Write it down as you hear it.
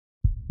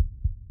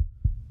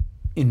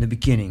In the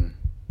beginning,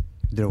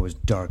 there was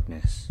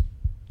darkness,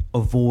 a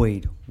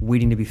void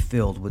waiting to be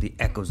filled with the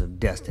echoes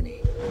of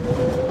destiny.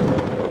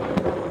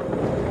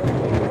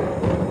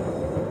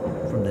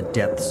 From the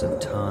depths of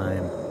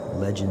time,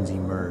 legends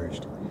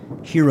emerged.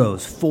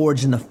 Heroes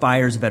forged in the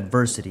fires of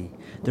adversity,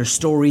 their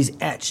stories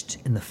etched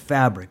in the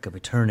fabric of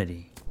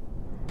eternity.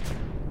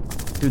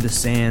 Through the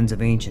sands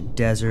of ancient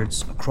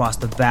deserts, across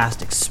the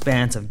vast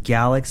expanse of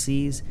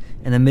galaxies,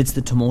 and amidst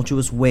the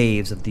tumultuous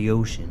waves of the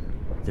ocean,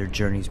 their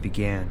journeys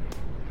began.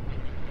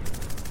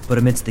 But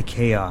amidst the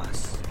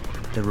chaos,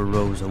 there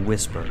arose a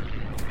whisper,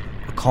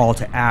 a call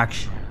to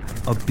action,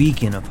 a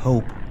beacon of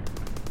hope.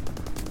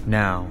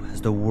 Now, as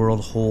the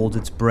world holds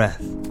its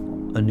breath,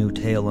 a new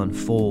tale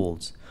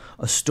unfolds,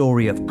 a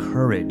story of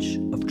courage,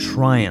 of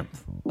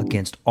triumph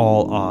against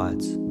all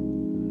odds.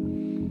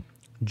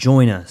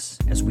 Join us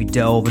as we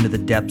delve into the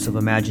depths of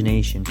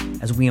imagination,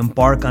 as we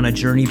embark on a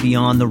journey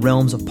beyond the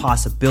realms of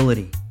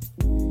possibility.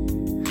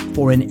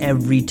 For in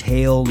every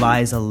tale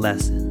lies a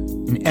lesson,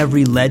 in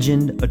every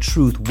legend a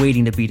truth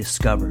waiting to be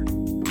discovered.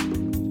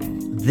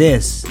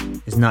 This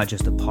is not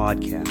just a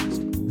podcast.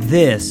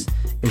 This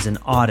is an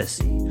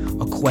odyssey,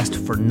 a quest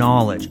for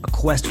knowledge, a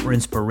quest for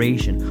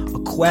inspiration, a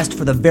quest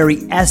for the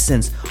very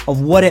essence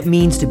of what it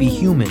means to be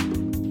human.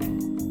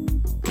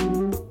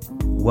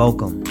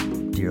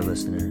 Welcome, dear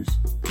listeners,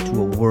 to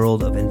a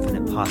world of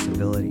infinite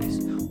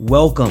possibilities.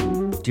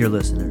 Welcome, dear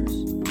listeners,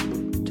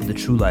 to the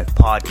True Life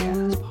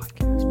Podcast.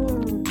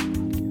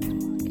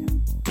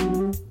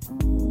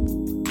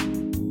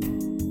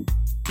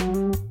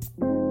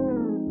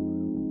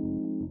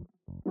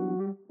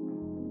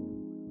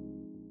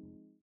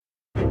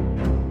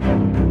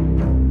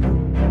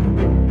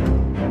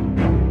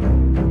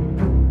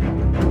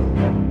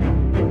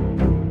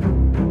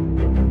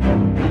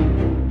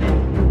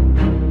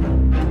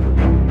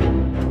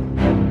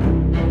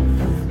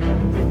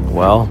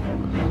 Well,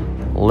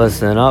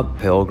 listen up,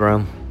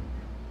 Pilgrim.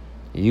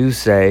 You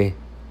say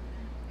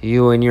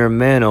you and your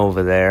men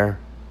over there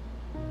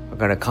are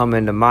gonna come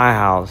into my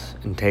house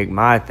and take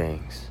my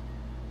things.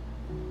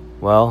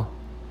 Well,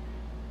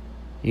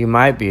 you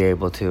might be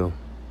able to.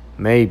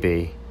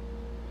 Maybe.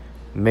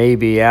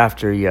 Maybe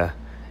after you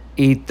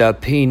eat the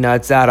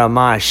peanuts out of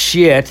my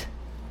shit.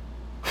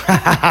 Ha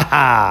ha ha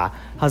ha!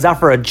 How's that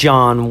for a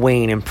John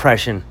Wayne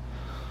impression?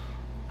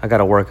 I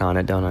gotta work on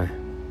it, don't I?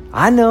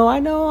 I know,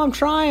 I'm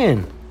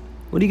trying.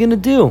 What are you gonna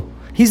do?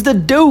 He's the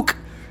Duke.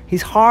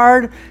 He's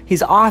hard,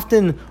 he's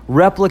often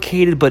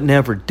replicated but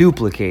never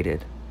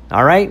duplicated.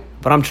 All right?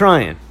 But I'm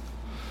trying.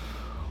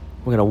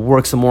 We're gonna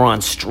work some more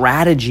on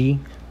strategy,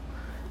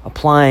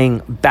 applying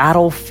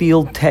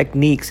battlefield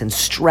techniques and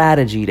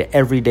strategy to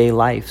everyday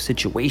life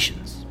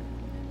situations.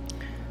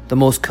 The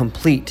most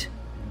complete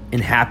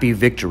and happy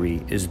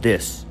victory is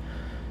this: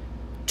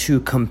 to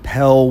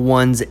compel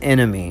one's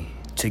enemy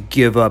to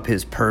give up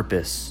his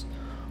purpose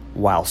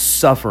while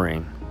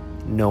suffering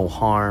no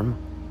harm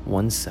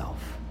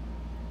oneself.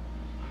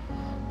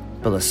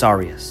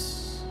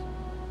 Belisarius.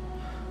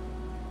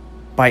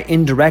 By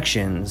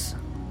indirections,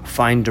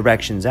 find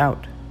directions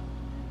out.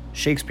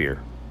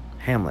 Shakespeare,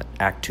 Hamlet,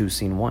 Act 2,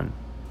 Scene 1.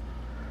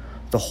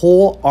 The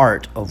whole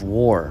art of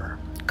war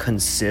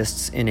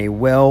consists in a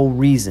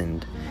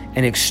well-reasoned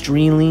and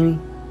extremely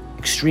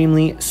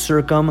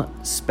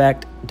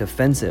circumspect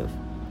defensive,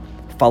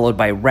 followed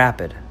by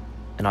rapid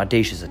and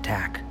audacious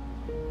attack.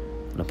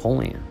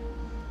 Napoleon.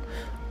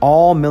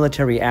 All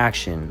military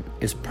action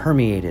is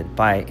permeated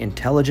by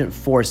intelligent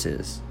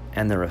forces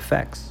and their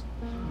effects.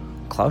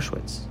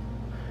 Clausewitz.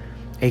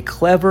 A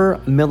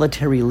clever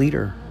military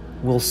leader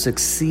will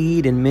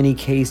succeed in many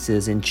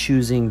cases in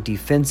choosing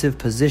defensive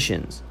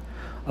positions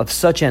of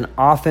such an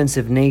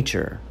offensive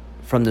nature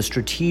from the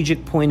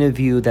strategic point of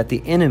view that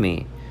the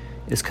enemy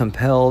is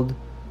compelled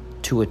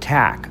to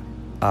attack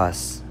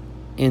us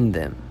in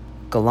them.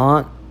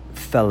 Gallant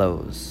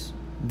fellows.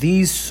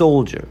 These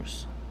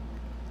soldiers,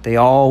 they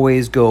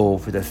always go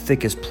for the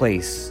thickest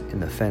place in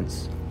the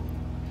fence.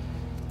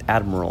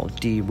 Admiral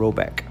D.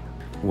 Roebuck.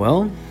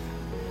 Well,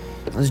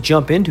 let's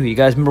jump into it. You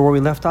guys remember where we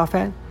left off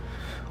at?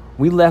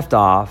 We left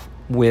off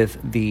with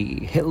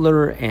the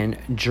Hitler and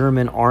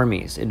German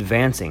armies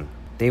advancing.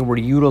 They were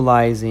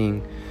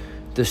utilizing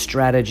the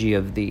strategy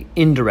of the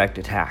indirect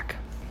attack.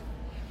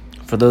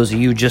 For those of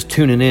you just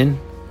tuning in,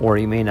 or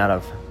you may not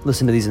have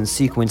listened to these in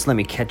sequence, let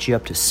me catch you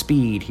up to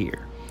speed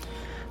here.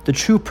 The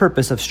true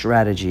purpose of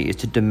strategy is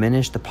to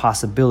diminish the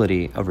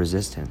possibility of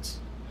resistance.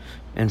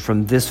 And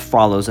from this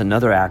follows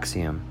another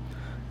axiom,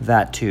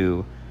 that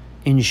to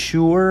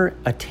ensure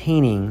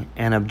attaining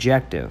an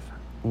objective,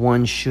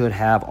 one should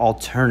have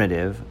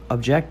alternative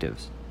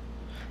objectives.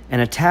 An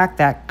attack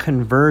that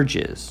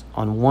converges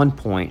on one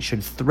point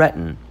should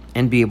threaten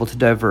and be able to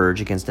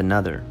diverge against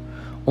another.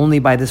 Only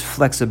by this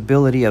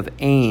flexibility of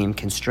aim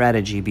can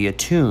strategy be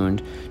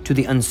attuned to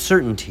the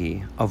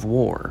uncertainty of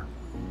war.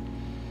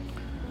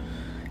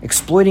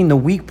 Exploiting the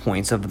weak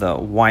points of the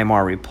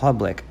Weimar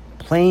Republic,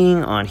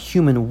 playing on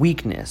human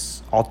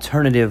weakness,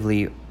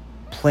 alternatively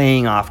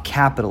playing off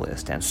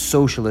capitalist and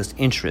socialist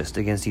interest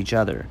against each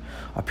other,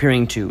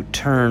 appearing to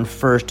turn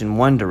first in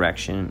one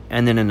direction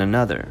and then in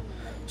another,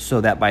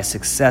 so that by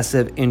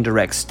successive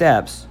indirect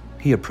steps,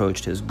 he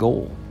approached his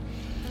goal.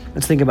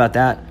 Let's think about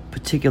that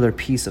particular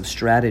piece of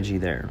strategy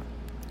there.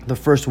 The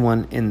first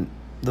one in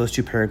those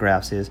two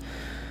paragraphs is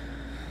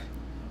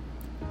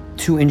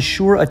to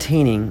ensure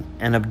attaining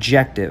an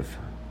objective,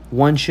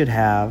 one should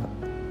have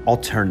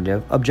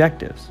alternative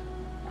objectives.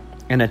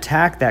 An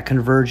attack that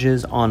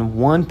converges on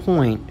one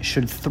point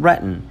should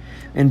threaten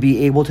and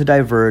be able to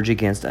diverge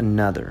against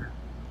another.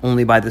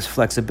 Only by this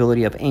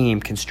flexibility of aim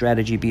can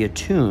strategy be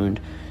attuned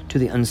to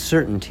the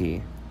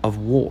uncertainty of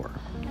war.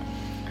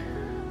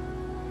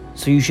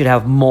 So you should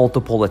have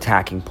multiple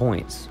attacking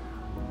points.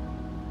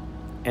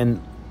 And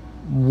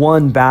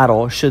one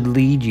battle should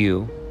lead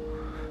you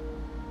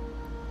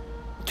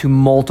to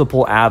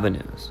multiple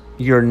avenues.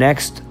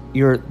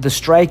 The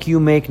strike you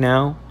make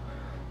now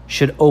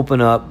should open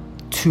up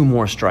 2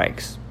 more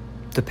strikes,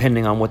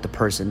 depending on what the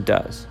person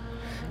does.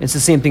 It's the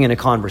same thing in a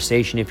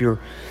conversation. If you're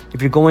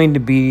going to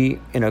be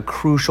in a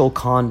crucial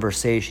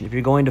conversation, if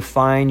you're going to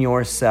find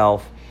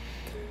yourself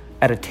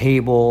at a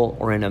table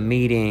or in a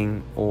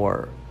meeting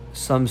or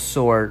some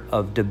sort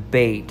of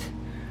debate,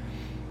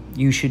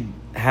 you should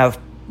have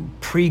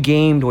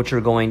pre-gamed what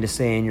you're going to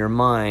say in your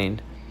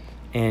mind,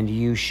 and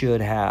you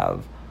should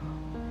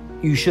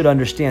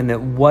understand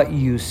that what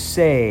you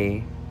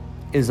say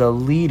is a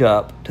lead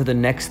up to the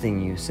next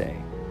thing you say,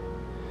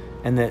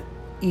 and that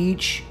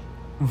each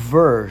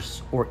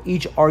verse or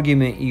each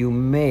argument you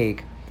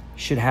make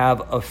should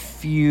have a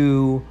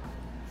few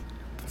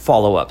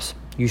follow-ups.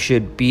 You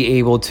should be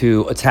able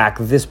to attack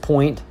this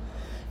point.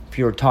 If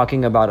you're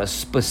talking about a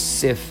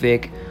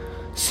specific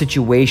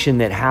situation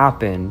that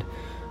happened,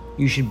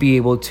 you should be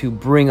able to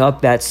bring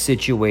up that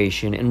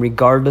situation, and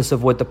regardless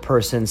of what the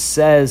person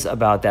says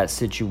about that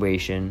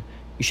situation,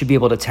 you should be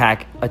able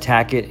to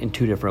attack it in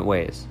 2 different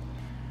ways.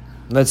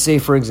 Let's say,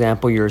 for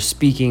example, you're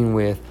speaking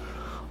with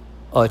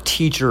a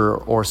teacher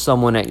or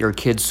someone at your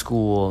kid's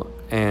school,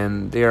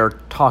 and they're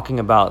talking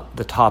about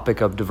the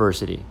topic of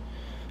diversity,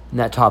 and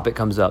that topic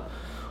comes up.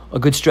 A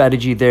good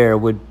strategy there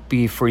would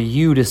be for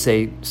you to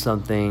say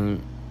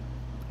something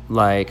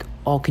like,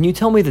 "Oh, can you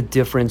tell me the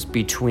difference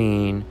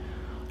between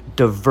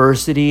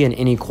diversity and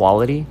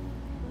inequality?"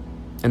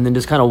 And then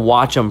just kind of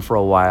watch them for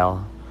a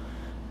while.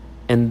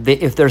 And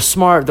if they're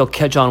smart, they'll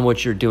catch on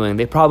what you're doing.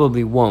 They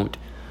probably won't.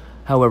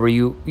 However,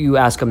 you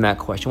ask them that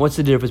question. What's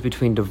the difference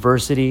between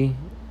diversity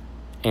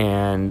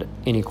and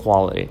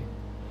inequality?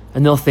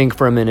 And they'll think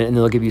for a minute, and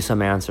they'll give you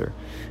some answer.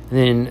 And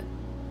then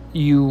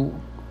you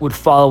would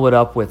follow it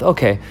up with,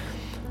 okay,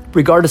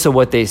 regardless of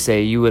what they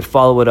say, you would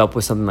follow it up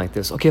with something like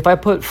this. Okay, if I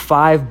put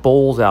 5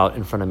 bowls out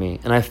in front of me,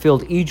 and I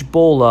filled each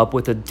bowl up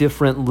with a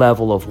different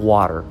level of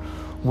water,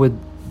 would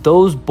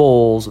those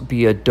bowls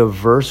be a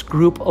diverse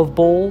group of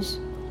bowls?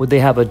 Would they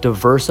have a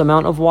diverse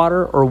amount of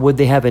water, or would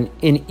they have an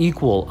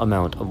unequal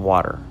amount of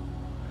water?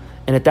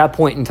 And at that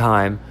point in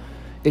time,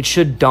 it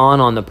should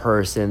dawn on the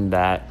person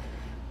that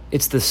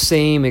it's the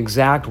same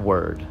exact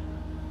word.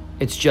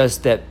 It's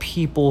just that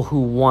people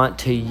who want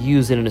to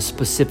use it in a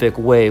specific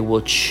way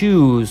will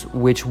choose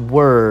which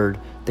word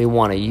they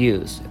want to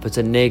use, if it's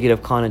a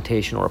negative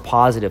connotation or a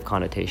positive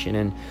connotation.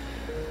 And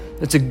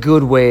it's a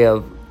good way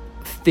of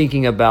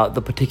thinking about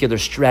the particular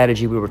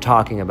strategy we were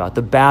talking about.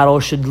 The battle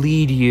should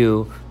lead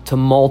you to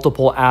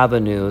multiple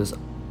avenues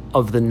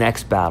of the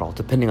next battle,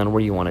 depending on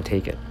where you want to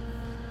take it.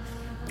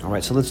 All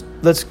right, so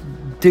let's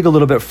dig a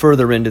little bit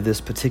further into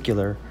this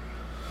particular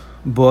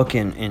book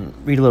and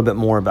read a little bit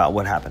more about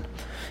what happened.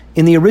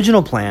 In the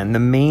original plan, the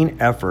main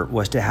effort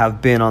was to have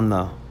been on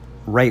the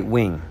right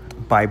wing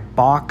by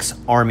Bach's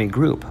army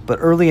group, but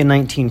early in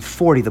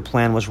 1940, the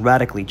plan was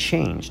radically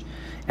changed,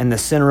 and the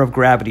center of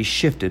gravity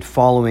shifted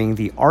following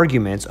the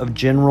arguments of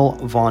General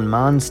von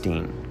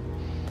Manstein,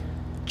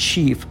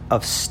 chief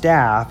of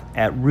staff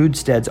at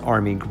Rudsted's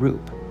army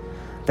group,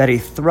 that a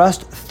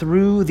thrust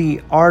through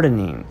the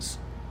Ardennes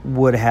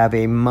would have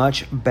a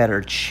much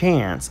better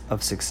chance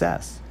of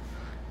success,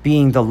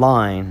 being the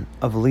line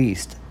of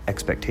least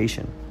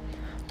expectation.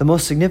 The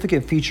most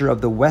significant feature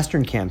of the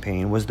Western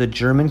campaign was the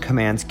German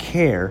command's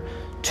care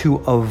to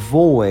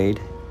avoid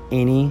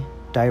any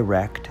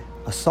direct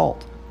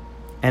assault,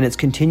 and its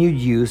continued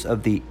use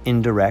of the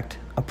indirect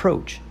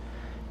approach.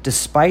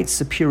 Despite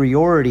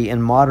superiority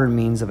in modern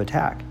means of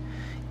attack,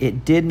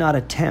 it did not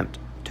attempt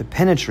to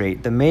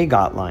penetrate the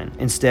Magot line.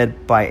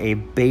 Instead, by a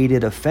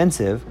baited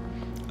offensive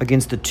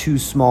against the 2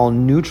 small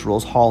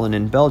neutrals, Holland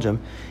and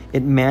Belgium,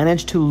 it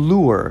managed to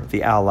lure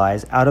the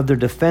Allies out of their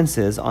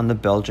defenses on the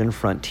Belgian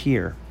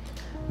frontier.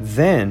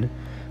 Then,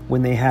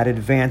 when they had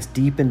advanced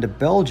deep into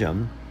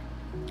Belgium,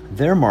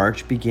 their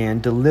march began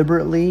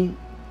deliberately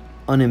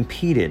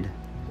unimpeded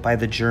by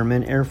the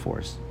German Air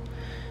Force.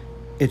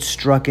 It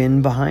struck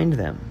in behind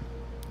them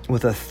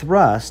with a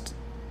thrust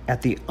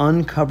at the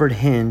uncovered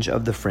hinge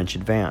of the French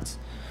advance.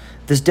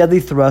 This deadly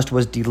thrust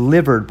was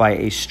delivered by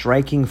a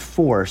striking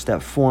force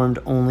that formed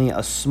only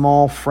a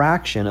small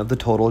fraction of the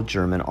total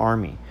German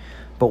army,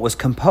 but was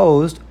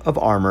composed of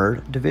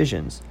armored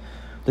divisions.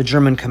 The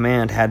German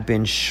command had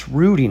been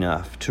shrewd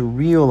enough to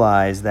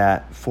realize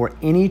that for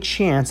any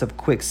chance of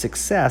quick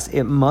success,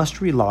 it must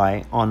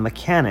rely on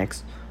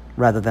mechanics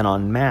rather than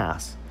on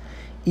mass.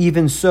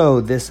 Even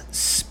so, this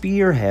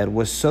spearhead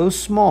was so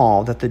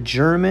small that the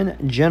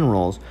German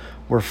generals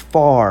were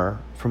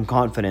far from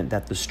confident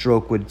that the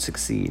stroke would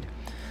succeed.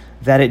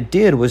 That it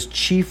did was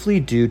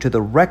chiefly due to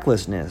the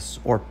recklessness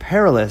or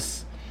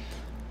perilous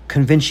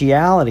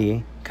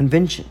conventionality of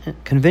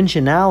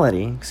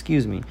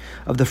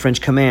the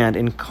French command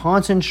in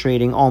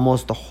concentrating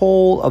almost the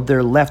whole of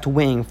their left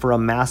wing for a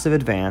massive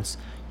advance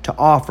to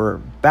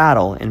offer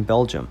battle in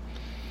Belgium,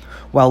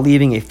 while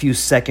leaving a few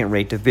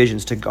second-rate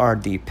divisions to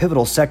guard the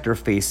pivotal sector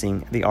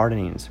facing the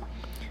Ardennes,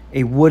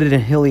 a wooded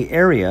and hilly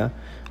area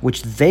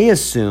which they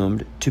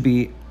assumed to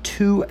be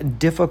too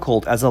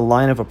difficult as a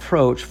line of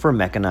approach for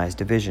mechanized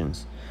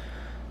divisions.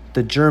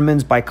 The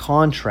Germans, by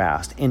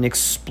contrast, in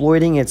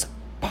exploiting its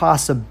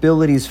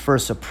possibilities for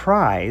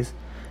surprise,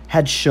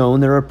 had shown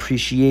their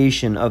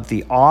appreciation of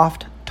the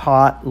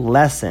oft-taught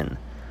lesson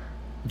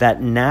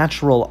that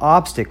natural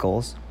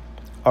obstacles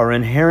are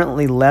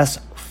inherently less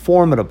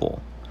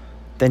formidable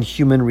than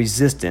human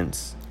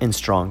resistance in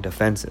strong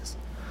defenses.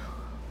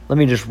 Let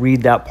me just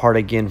read that part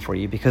again for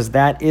you, because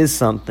that is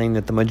something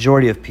that the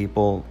majority of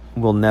people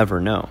will never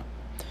know.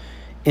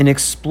 In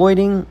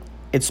exploiting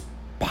its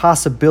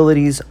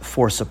possibilities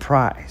for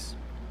surprise,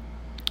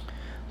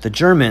 the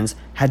Germans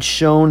had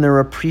shown their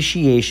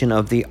appreciation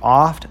of the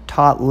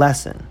oft-taught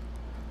lesson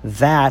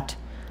that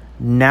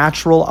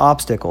natural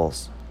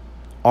obstacles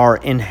are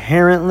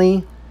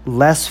inherently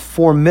less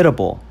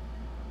formidable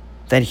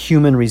than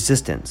human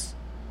resistance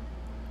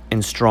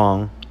in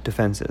strong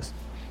defenses.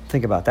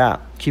 Think about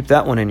that. Keep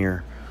that one in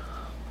your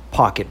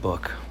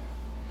pocketbook.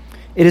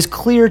 It is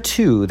clear,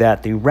 too,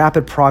 that the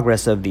rapid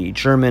progress of the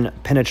German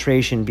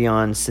penetration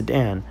beyond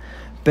Sedan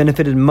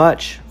benefited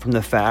much from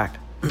the fact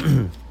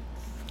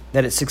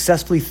that it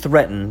successfully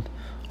threatened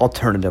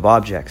alternative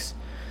objects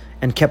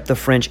and kept the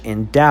French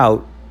in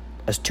doubt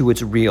as to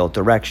its real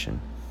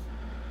direction.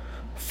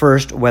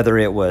 First, whether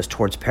it was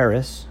towards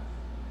Paris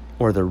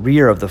or the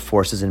rear of the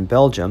forces in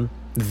Belgium,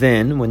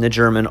 then, when the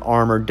German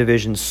armored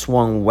divisions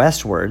swung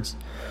westwards,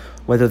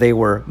 whether they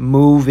were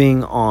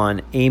moving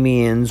on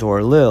Amiens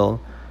or Lille,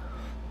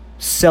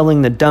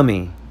 selling the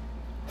dummy,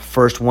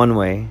 first one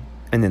way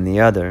and then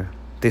the other,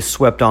 they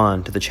swept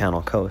on to the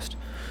Channel coast.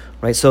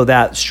 Right? So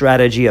that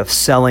strategy of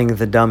selling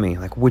the dummy,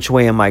 like which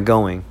way am I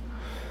going?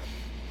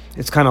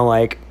 It's kind of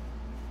like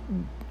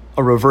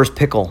a reverse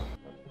pickle.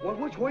 Well,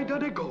 which way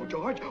did it go,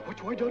 George?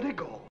 Which way did it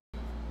go?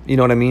 You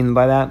know what I mean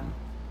by that?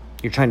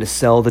 You're trying to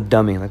sell the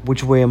dummy, like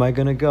which way am I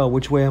going to go?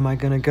 Which way am I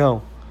going to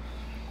go?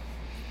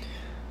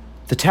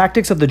 The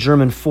tactics of the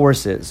German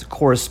forces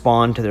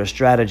correspond to their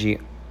strategy,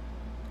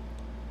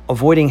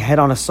 avoiding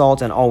head-on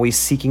assault and always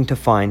seeking to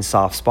find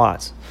soft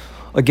spots.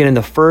 Again, in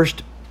the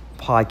first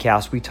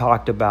podcast, we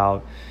talked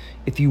about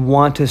if you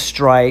want to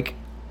strike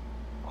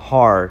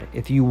hard,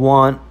 if you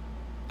want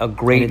a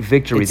great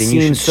victory, then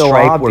you should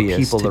strike where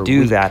people to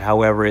do that.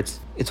 However,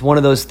 it's one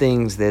of those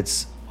things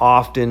that's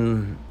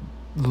often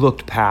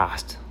looked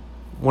past.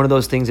 One of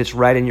those things that's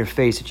right in your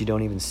face that you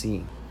don't even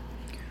see.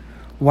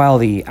 While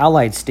the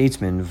Allied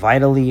statesmen,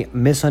 vitally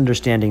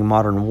misunderstanding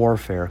modern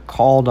warfare,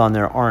 called on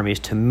their armies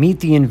to meet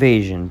the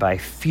invasion by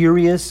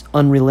furious,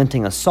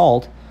 unrelenting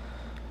assault,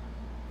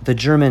 the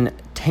German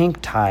tank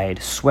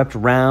tide swept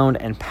round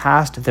and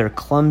past their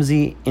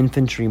clumsy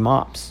infantry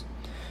mops.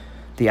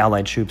 The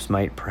Allied troops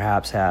might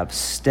perhaps have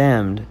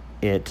stemmed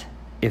it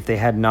if they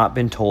had not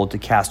been told to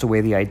cast away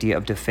the idea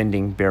of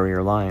defending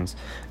barrier lines.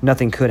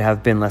 Nothing could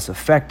have been less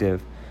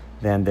effective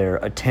than their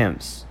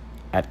attempts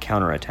at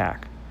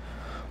counterattack.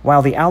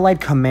 While the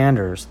Allied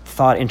commanders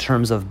thought in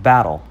terms of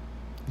battle,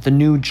 the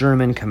new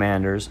German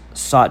commanders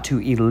sought to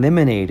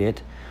eliminate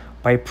it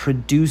by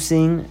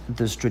producing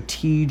the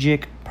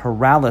strategic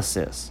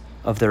paralysis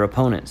of their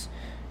opponents,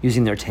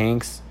 using their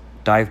tanks,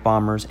 dive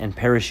bombers, and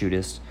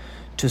parachutists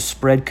to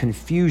spread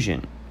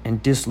confusion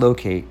and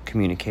dislocate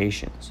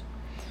communications.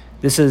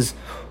 This is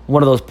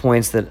one of those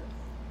points that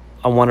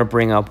I want to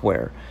bring up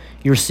where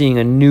you're seeing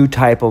a new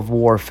type of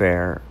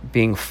warfare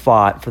being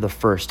fought for the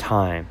first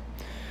time.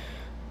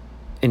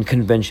 In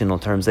conventional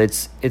terms,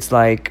 it's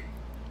like,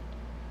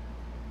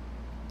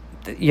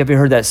 you have you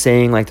heard that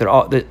saying, like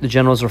the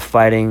generals are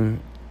fighting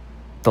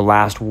the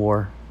last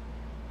war?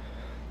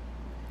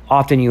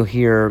 Often you'll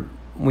hear,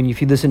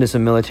 if you listen to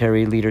some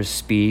military leaders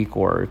speak,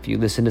 or if you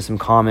listen to some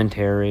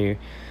commentary,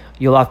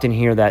 you'll often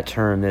hear that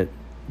term that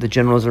the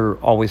generals are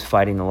always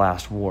fighting the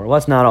last war. Well,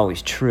 that's not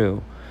always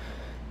true.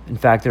 In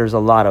fact, there's a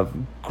lot of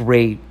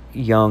great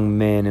young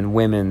men and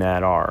women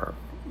that are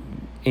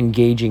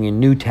engaging in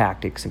new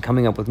tactics and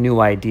coming up with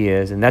new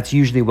ideas, and that's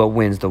usually what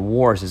wins the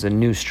wars, is a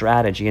new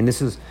strategy. And this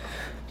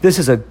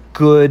is a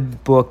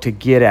good book to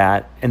get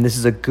at, and this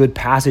is a good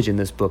passage in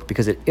this book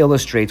because it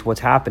illustrates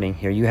what's happening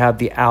here. You have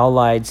the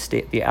Allied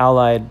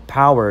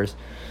powers,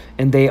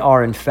 and they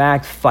are in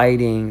fact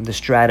fighting the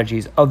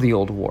strategies of the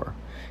old war.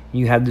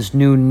 You have this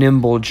new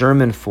nimble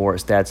German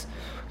force that's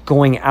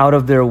going out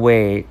of their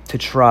way to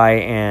try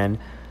and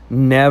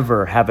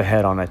never have a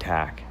head-on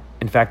attack.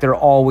 In fact, they're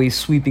always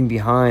sweeping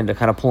behind to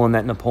kind of pull in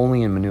that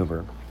Napoleon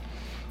maneuver.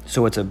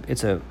 So it's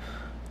a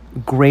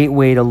great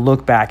way to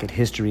look back at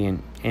history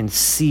and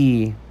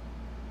see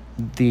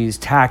these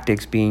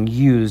tactics being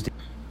used.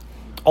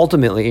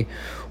 Ultimately,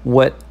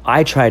 what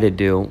I try to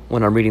do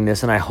when I'm reading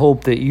this, and I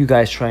hope that you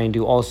guys try and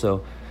do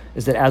also,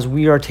 is that as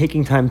we are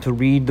taking time to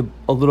read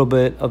a little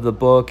bit of the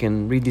book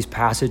and read these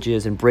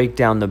passages and break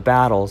down the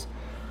battles,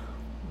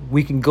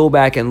 we can go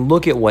back and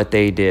look at what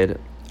they did.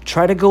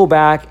 Try to go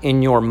back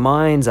in your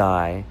mind's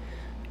eye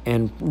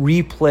and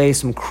replay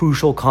some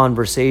crucial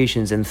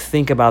conversations and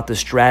think about the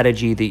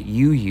strategy that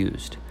you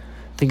used.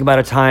 Think about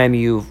a time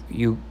you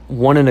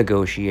won a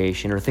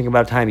negotiation, or think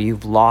about a time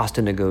you've lost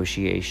a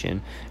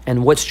negotiation,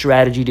 and what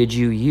strategy did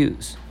you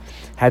use?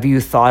 Have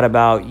you thought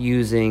about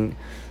using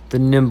the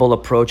nimble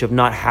approach of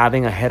not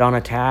having a head-on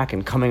attack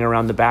and coming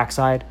around the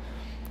backside?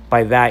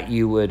 By that,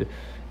 you would,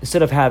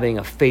 instead of having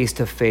a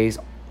face-to-face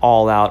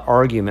all-out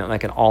argument,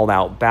 like an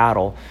all-out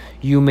battle,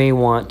 you may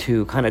want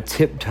to kind of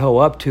tiptoe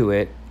up to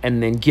it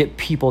and then get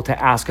people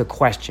to ask a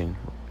question.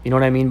 You know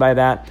what I mean by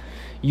that?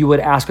 You would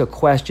ask a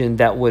question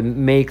that would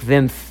make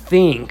them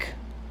think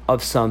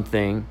of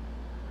something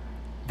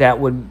that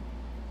would,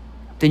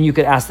 then you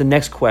could ask the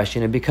next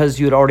question. And because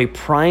you'd already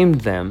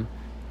primed them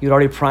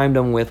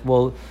with,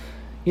 well,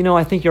 you know,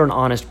 I think you're an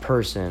honest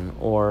person,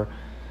 or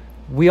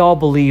we all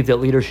believe that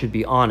leaders should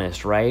be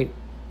honest, right?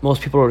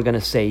 Most people are going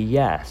to say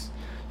yes.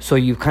 So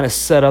you've kind of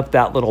set up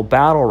that little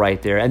battle right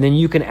there. And then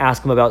you can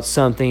ask them about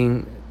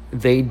something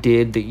they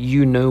did that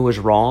you knew was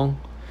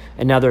wrong.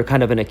 And now they're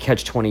kind of in a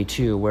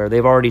catch-22 where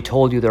they've already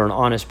told you they're an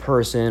honest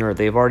person, or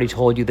they've already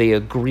told you they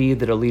agree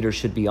that a leader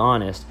should be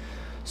honest.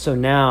 So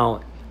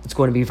now it's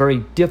going to be very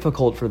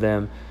difficult for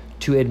them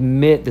to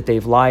admit that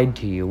they've lied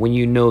to you when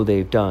you know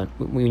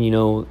when you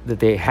know that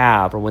they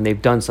have, or when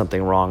they've done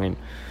something wrong. And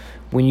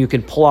when you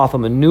can pull off a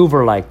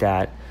maneuver like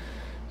that,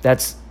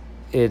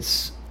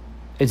 it's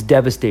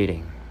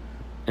devastating.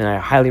 And I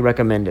highly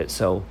recommend it.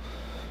 So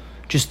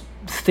just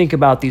think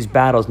about these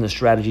battles and the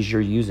strategies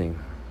you're using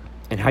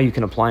and how you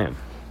can apply them.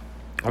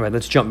 All right,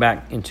 let's jump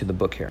back into the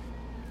book here.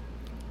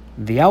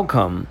 The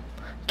outcome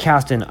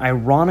cast an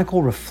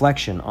ironical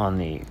reflection on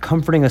the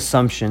comforting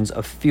assumptions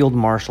of Field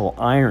Marshal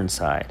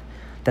Ironside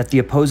that the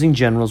opposing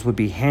generals would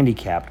be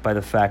handicapped by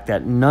the fact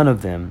that none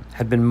of them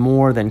had been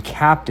more than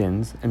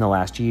captains in the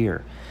last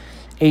year.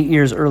 8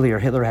 years earlier,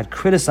 Hitler had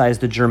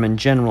criticized the German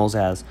generals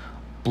as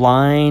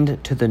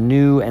blind to the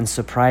new and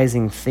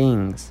surprising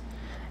things,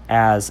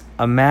 as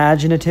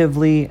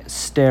imaginatively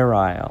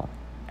sterile,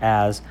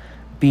 as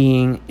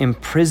being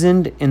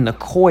imprisoned in the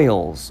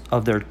coils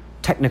of their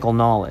technical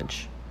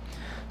knowledge.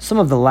 Some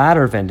of the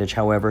latter vintage,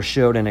 however,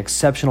 showed an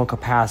exceptional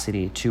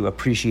capacity to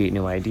appreciate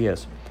new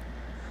ideas.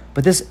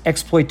 But this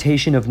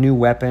exploitation of new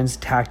weapons,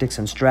 tactics,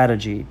 and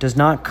strategy does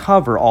not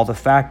cover all the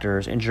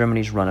factors in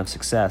Germany's run of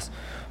success.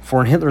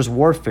 For in Hitler's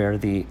warfare,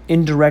 the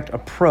indirect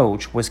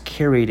approach was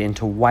carried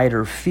into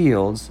wider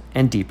fields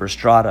and deeper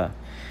strata.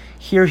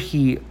 Here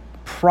he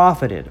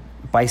profited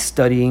by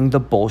studying the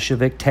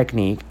Bolshevik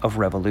technique of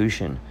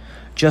revolution,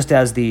 just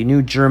as the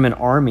new German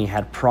army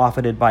had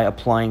profited by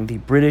applying the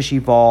British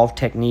evolved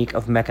technique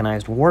of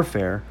mechanized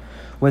warfare.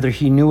 Whether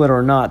he knew it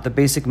or not, the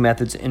basic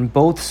methods in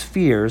both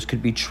spheres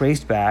could be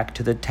traced back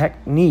to the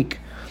technique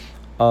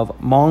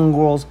of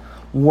Mongols'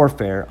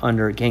 warfare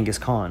under Genghis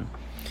Khan.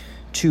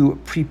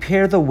 To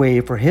prepare the way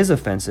for his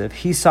offensive,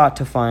 he sought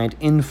to find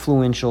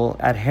influential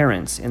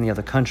adherents in the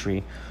other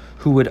country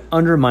who would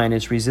undermine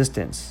its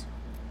resistance,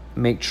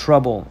 make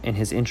trouble in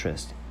his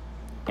interest,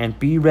 and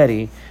be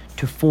ready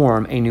to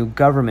form a new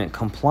government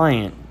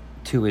compliant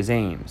to his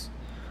aims.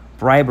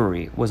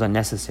 Bribery was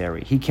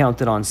unnecessary. He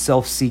counted on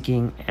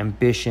self-seeking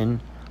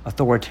ambition,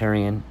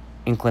 authoritarian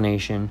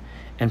inclination,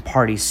 and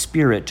party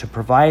spirit to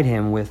provide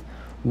him with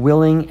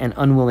willing and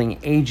unwilling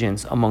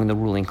agents among the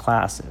ruling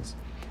classes.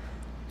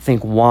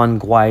 Think Juan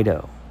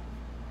Guaido.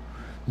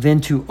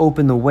 Then, to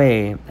open the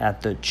way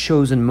at the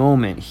chosen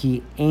moment,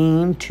 he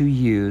aimed to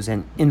use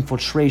an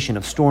infiltration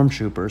of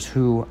stormtroopers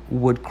who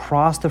would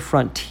cross the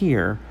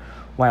frontier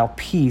while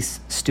peace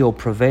still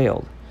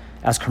prevailed,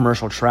 as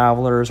commercial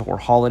travelers or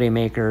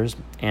holidaymakers,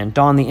 and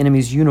don the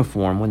enemy's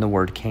uniform when the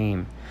word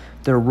came.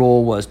 Their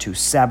role was to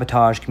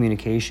sabotage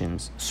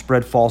communications,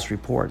 spread false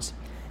reports,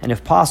 and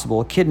if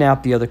possible,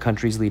 kidnap the other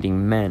country's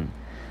leading men.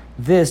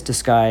 This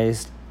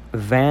disguised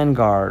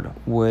vanguard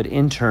would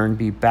in turn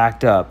be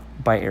backed up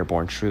by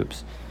airborne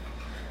troops.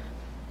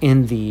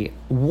 In the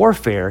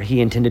warfare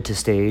he intended to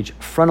stage,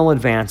 frontal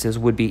advances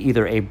would be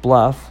either a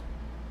bluff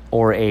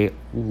or a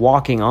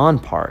walking on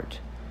part.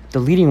 The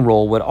leading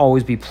role would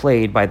always be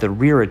played by the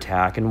rear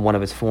attack in one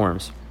of its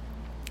forms.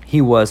 He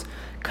was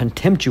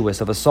contemptuous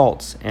of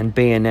assaults and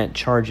bayonet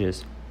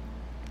charges,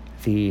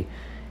 the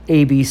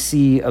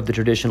ABC of the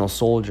traditional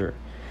soldier.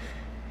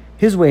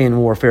 His way in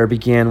warfare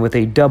began with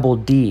a double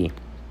D: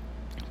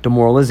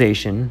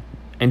 demoralization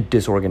and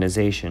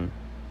disorganization.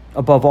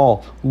 Above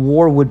all,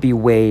 war would be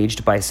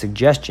waged by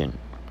suggestion.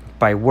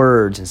 by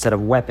words instead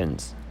of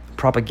weapons,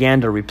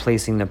 propaganda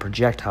replacing the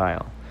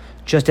projectile,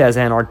 just as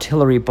an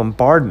artillery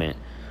bombardment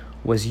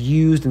was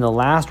used in the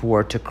last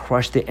war to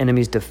crush the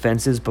enemy's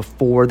defenses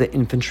before the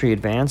infantry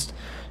advanced,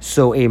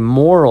 so a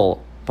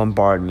moral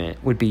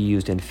bombardment would be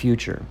used in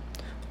future.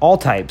 All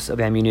types of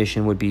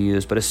ammunition would be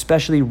used, but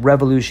especially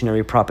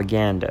revolutionary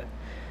propaganda.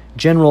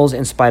 Generals,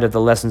 in spite of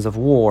the lessons of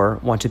war,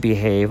 want to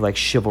behave like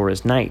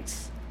chivalrous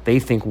knights. They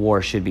think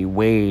war should be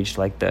waged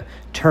like the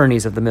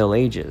tourneys of the Middle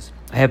Ages.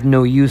 I have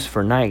no use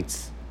for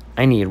knights.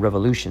 I need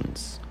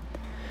revolutions.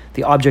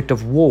 The object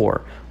of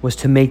war was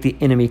to make the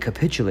enemy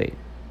capitulate.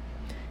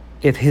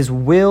 If his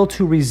will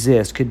to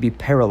resist could be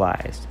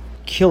paralyzed,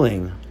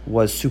 killing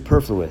was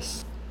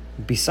superfluous.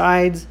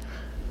 Besides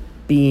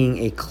being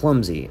a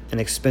clumsy and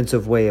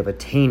expensive way of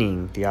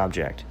attaining the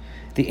object,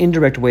 the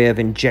indirect way of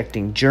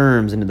injecting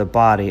germs into the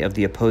body of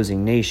the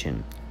opposing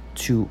nation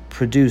to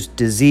produce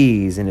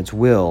disease in its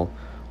will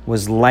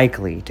was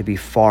likely to be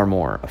far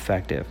more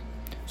effective.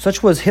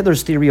 Such was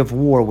Hitler's theory of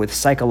war with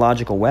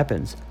psychological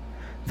weapons.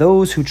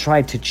 Those who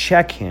tried to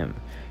check him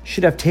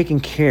should have taken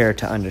care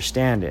to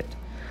understand it.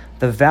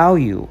 The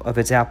value of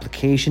its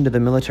application to the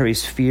military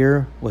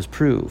sphere was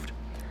proved.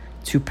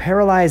 To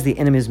paralyze the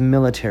enemy's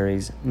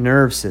military's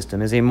nerve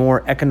system is a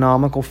more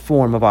economical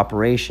form of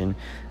operation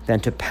than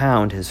to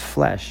pound his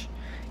flesh.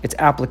 Its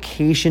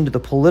application to the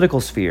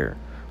political sphere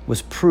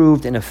was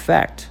proved in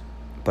effect,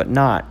 but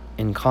not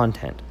in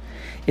content.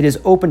 It is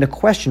open to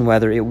question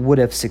whether it would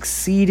have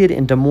succeeded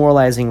in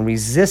demoralizing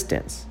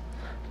resistance,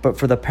 but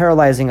for the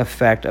paralyzing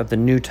effect of the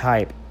new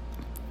type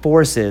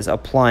forces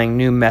applying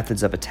new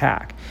methods of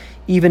attack.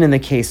 Even in the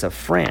case of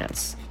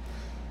France,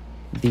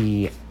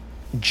 the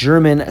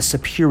German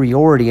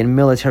superiority in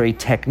military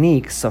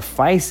technique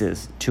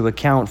suffices to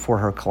account for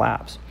her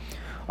collapse,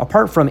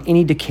 apart from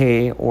any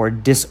decay or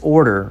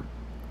disorder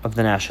of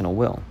the national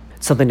will.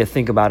 Something to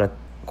think about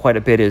quite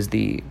a bit is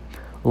the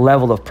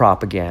level of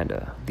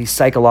propaganda, the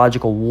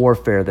psychological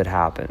warfare that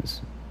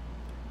happens,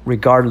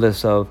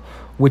 regardless of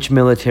which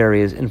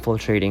military is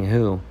infiltrating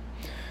who.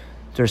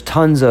 There's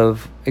tons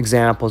of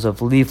examples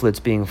of leaflets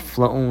being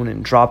flown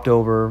and dropped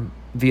over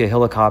via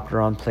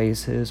helicopter on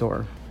places,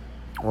 or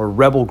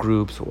rebel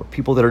groups, or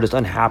people that are just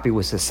unhappy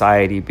with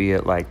society, be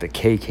it like the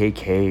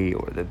KKK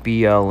or the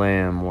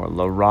BLM or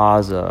La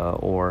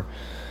Raza or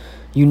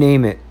you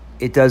name it.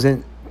 It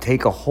doesn't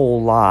take a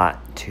whole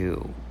lot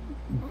to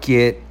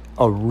get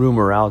a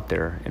rumor out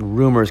there, and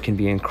rumors can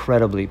be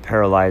incredibly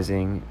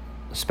paralyzing,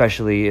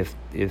 especially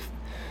if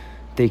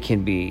they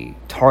can be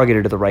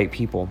targeted to the right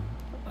people.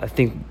 I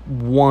think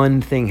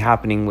one thing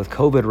happening with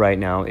COVID right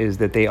now is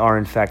that they are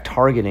in fact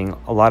targeting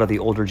a lot of the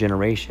older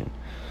generation,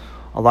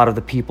 a lot of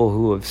the people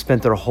who have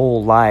spent their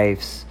whole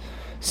lives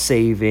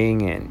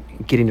saving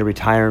and getting to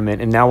retirement,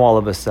 and now all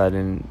of a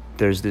sudden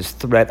there's this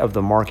threat of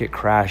the market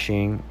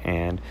crashing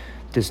and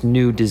this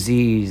new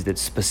disease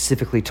that's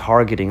specifically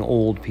targeting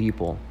old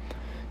people.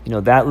 You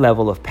know, that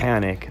level of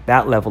panic,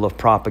 that level of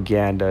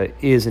propaganda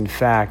is in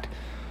fact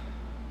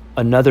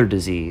another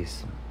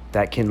disease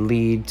that can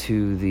lead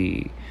to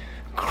the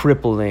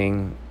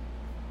crippling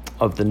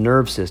of the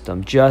nerve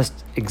system,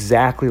 just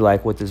exactly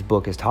like what this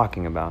book is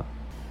talking about.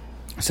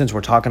 Since we're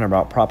talking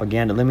about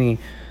propaganda,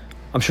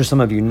 I'm sure some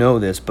of you know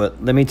this,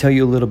 but let me tell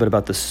you a little bit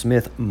about the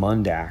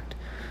Smith-Mundt Act.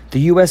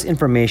 The U.S.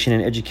 Information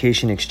and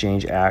Education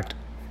Exchange Act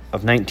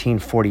of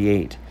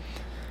 1948,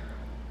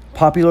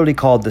 popularly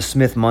called the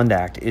Smith-Mundt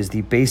Act, is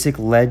the basic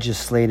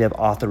legislative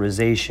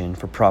authorization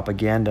for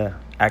propaganda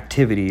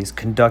activities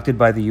conducted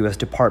by the U.S.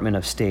 Department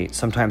of State,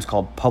 sometimes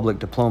called public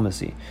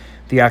diplomacy.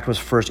 The act was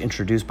first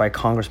introduced by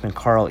Congressman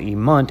Carl E.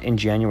 Mundt in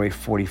January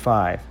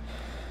 45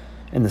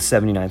 in the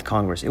 79th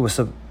Congress. It was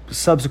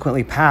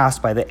subsequently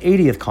passed by the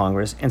 80th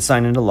Congress and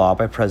signed into law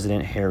by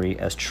President Harry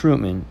S.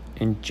 Truman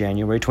in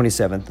January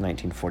 27,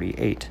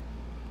 1948.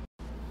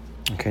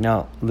 Okay,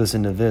 now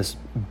listen to this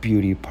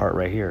beauty part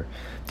right here.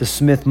 The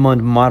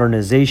Smith-Mundt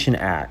Modernization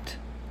Act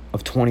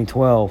of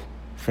 2012,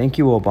 thank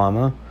you,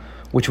 Obama,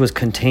 which was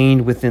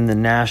contained within the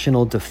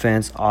National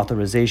Defense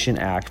Authorization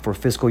Act for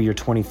fiscal year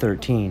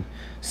 2013,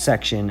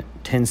 Section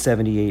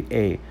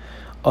 1078A,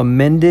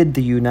 amended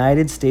the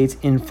United States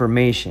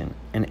Information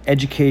and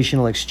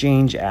Educational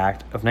Exchange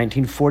Act of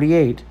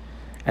 1948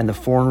 and the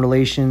Foreign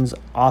Relations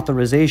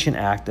Authorization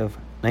Act of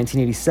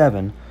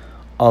 1987,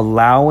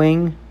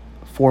 allowing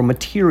for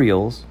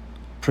materials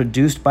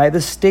produced by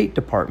the State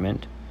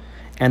Department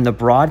and the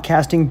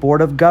Broadcasting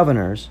Board of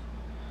Governors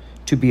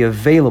to be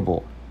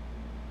available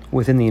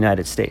within the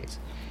United States.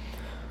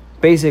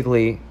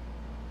 Basically,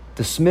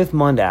 the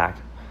Smith-Mundt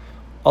Act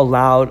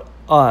allowed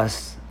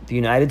us, the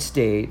United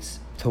States,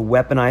 to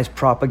weaponize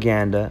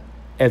propaganda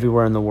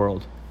everywhere in the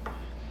world.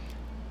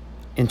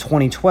 In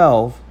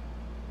 2012,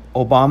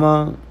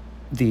 Obama,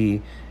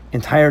 the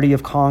entirety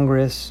of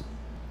Congress,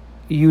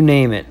 you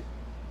name it,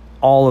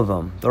 all of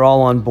them, they're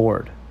all on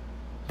board.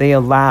 They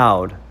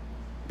allowed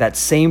that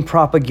same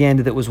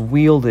propaganda that was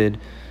wielded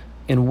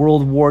in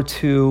World War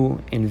II,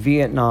 in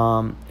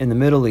Vietnam, in the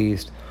Middle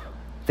East.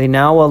 They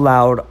now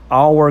allowed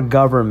our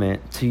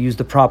government to use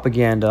the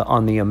propaganda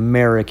on the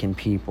American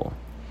people.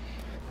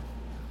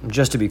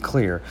 Just to be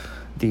clear,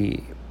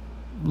 the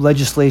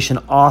legislation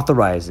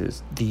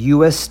authorizes the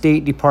U.S.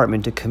 State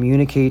Department to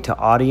communicate to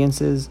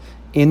audiences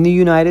in the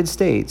United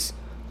States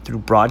through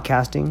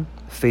broadcasting,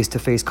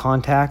 face-to-face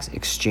contacts,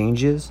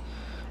 exchanges,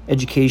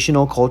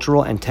 educational,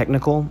 cultural, and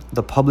technical,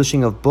 the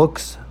publishing of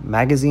books,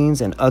 magazines,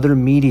 and other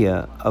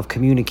media of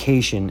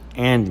communication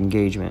and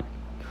engagement.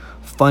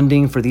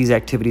 Funding for these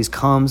activities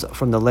comes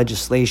from the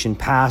legislation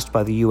passed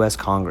by the U.S.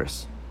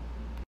 Congress.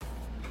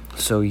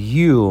 So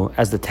you,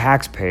 as the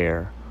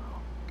taxpayer,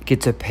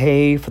 get to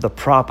pay for the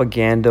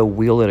propaganda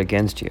wielded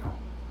against you.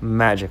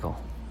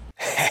 Magical.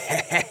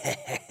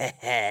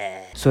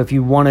 So if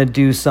you want to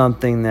do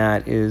something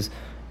that is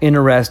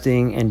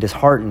interesting and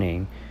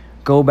disheartening,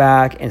 go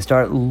back and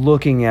start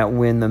looking at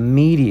when the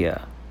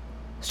media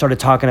started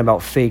talking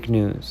about fake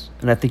news.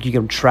 And I think you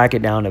can track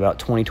it down to about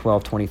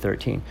 2012,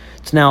 2013.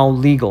 It's now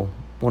legal,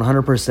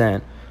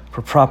 100%,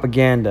 for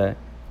propaganda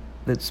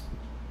that's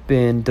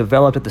been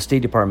developed at the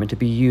State Department to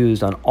be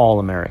used on all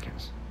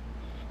Americans.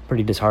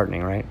 Pretty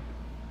disheartening, right?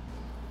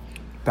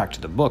 Back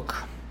to the book.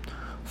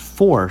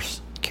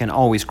 Force can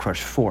always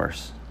crush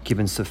force,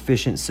 given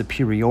sufficient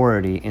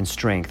superiority in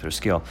strength or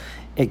skill.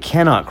 It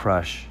cannot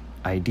crush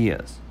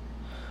ideas.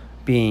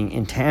 Being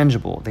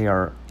intangible, they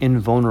are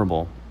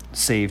invulnerable,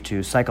 save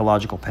to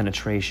psychological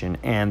penetration,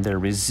 and their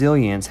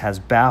resilience has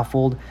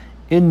baffled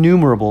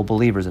innumerable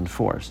believers in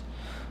force.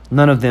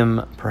 None of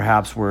them,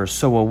 perhaps, were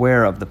so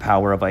aware of the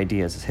power of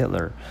ideas as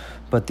Hitler,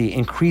 but the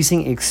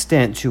increasing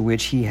extent to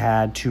which he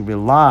had to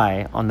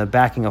rely on the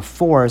backing of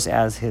force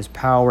as his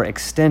power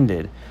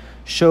extended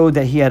showed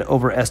that he had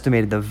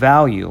overestimated the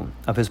value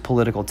of his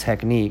political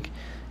technique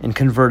in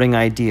converting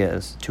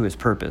ideas to his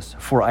purpose.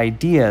 For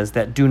ideas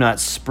that do not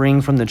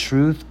spring from the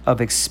truth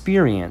of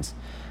experience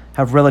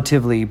have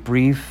relatively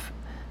brief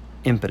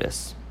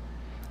impetus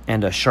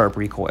and a sharp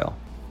recoil.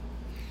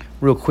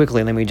 Real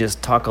quickly, let me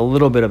just talk a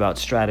little bit about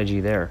strategy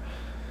there.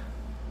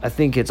 I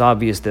think it's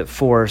obvious that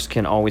force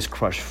can always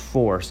crush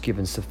force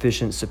given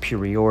sufficient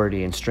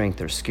superiority in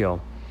strength or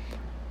skill.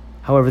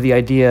 However, the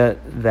idea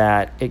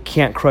that it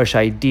can't crush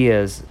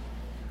ideas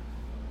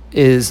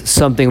is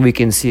something we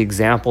can see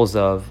examples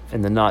of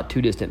in the not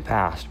too distant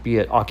past, be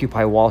it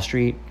Occupy Wall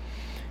Street.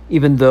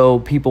 Even though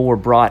people were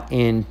brought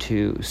in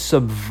to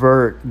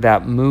subvert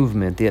that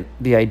movement,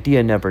 the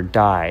idea never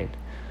died.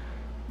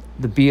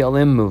 The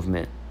BLM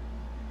movement,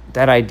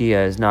 that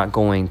idea is not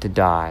going to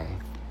die.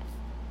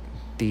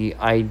 The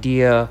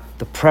idea,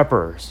 the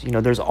preppers,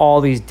 there's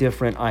all these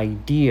different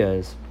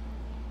ideas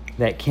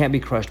that can't be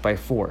crushed by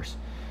force.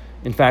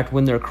 In fact,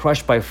 when they're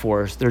crushed by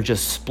force, they're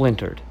just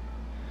splintered.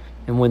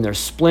 And when they're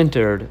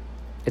splintered,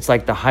 it's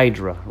like the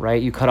Hydra,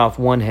 right? You cut off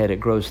one head, it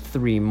grows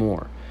 3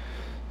 more.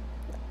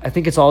 I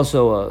think it's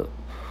also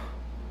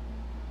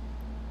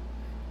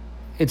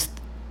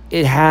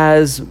it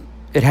has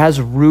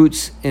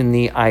roots in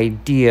the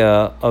idea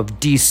of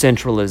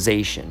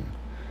decentralization.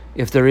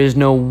 If there is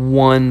no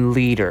one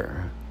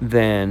leader,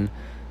 then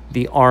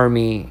the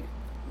army,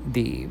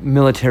 the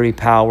military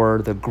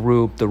power, the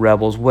group, the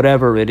rebels,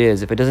 whatever it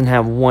is, if it doesn't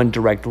have one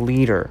direct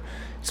leader,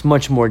 it's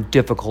much more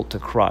difficult to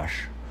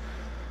crush.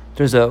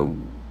 There's a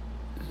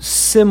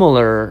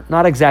similar,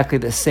 not exactly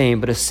the same,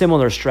 but a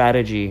similar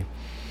strategy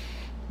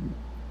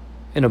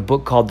in a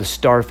book called The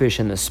Starfish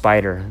and the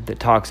Spider that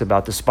talks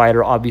about the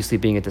spider obviously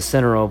being at the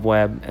center of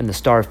web and the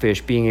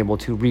starfish being able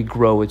to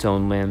regrow its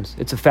own limbs.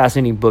 It's a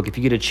fascinating book. If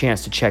you get a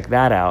chance to check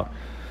that out,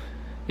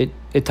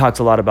 it talks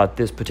a lot about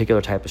this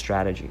particular type of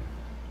strategy.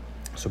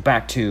 So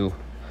back to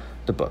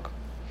the book.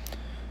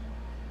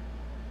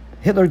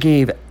 Hitler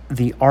gave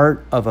the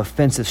art of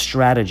offensive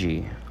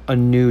strategy a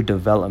new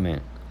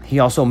development. He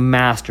also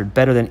mastered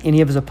better than any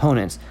of his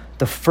opponents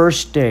the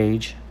first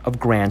stage of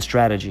grand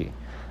strategy,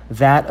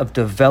 that of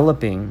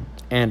developing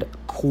and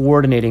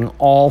coordinating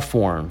all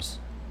forms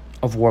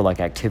of warlike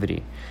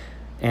activity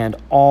and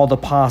all the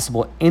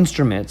possible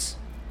instruments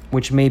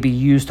which may be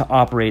used to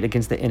operate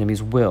against the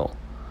enemy's will.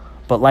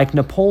 But like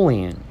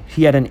Napoleon,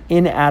 he had an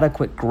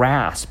inadequate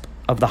grasp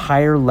of the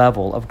higher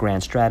level of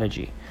grand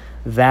strategy,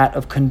 that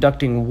of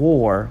conducting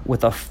war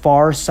with a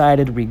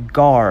far-sighted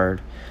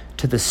regard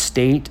to the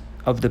state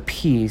of the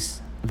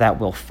peace that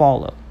will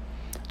follow.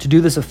 To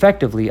do this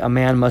effectively, a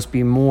man must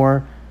be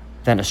more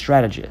than a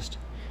strategist.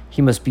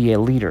 He must be a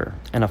leader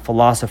and a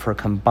philosopher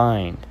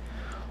combined.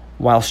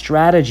 While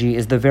strategy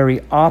is the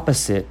very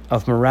opposite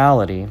of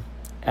morality,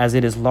 as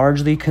it is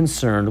largely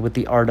concerned with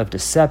the art of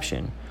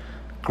deception,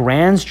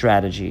 grand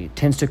strategy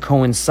tends to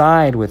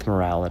coincide with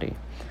morality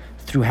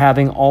through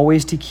having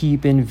always to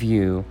keep in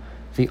view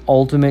the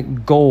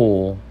ultimate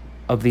goal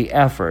of the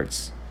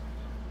efforts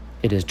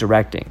it is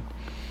directing.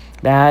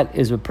 That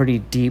is a pretty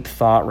deep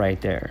thought right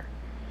there.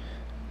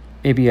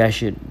 Maybe I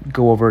should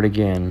go over it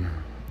again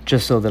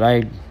just so that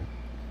I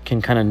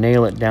can kind of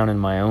nail it down in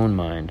my own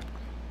mind.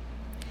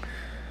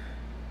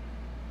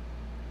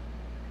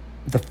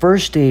 The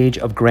first stage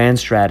of grand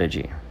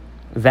strategy,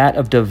 that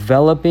of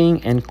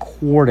developing and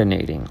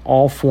coordinating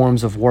all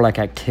forms of warlike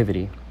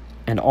activity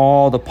and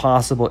all the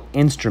possible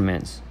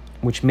instruments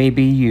which may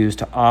be used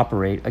to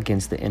operate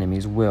against the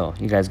enemy's will.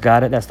 You guys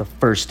got it? That's the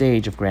first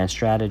stage of grand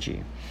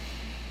strategy.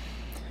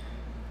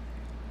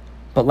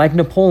 But like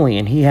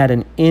Napoleon, he had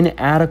an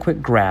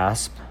inadequate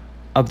grasp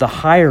of the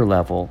higher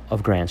level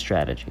of grand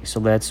strategy. So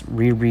let's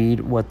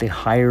reread what the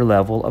higher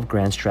level of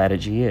grand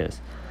strategy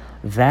is.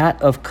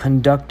 That of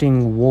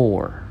conducting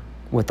war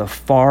with a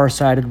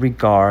far-sighted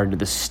regard to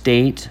the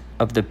state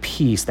of the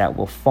peace that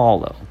will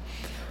follow.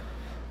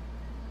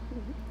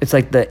 It's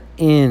like the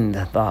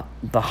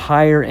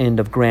higher end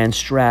of grand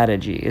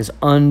strategy is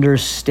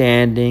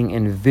understanding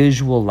and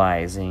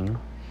visualizing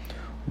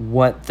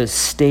what the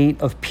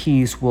state of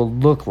peace will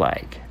look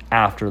like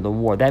after the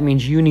war. That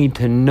means you need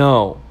to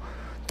know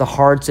the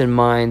hearts and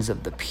minds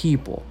of the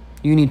people.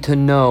 You need to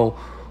know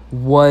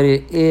what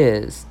it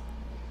is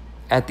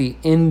at the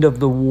end of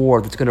the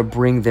war that's going to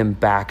bring them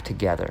back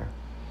together.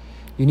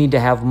 You need to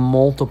have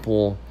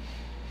multiple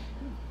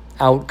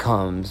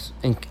outcomes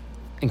in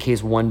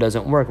case one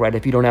doesn't work, right?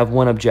 If you don't have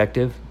one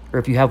objective, or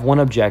if you have one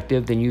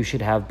objective, then you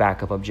should have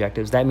backup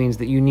objectives. That means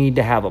that you need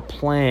to have a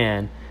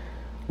plan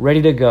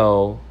ready to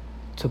go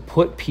to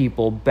put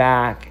people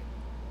back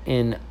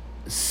in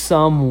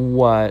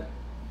somewhat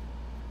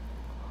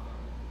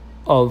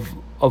of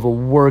a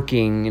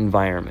working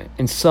environment,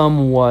 in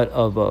somewhat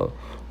of a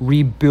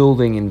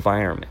rebuilding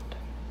environment.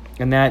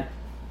 And that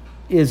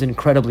is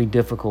incredibly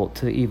difficult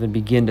to even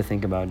begin to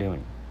think about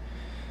doing.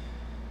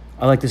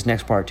 I like this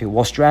next part too.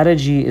 While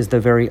strategy is the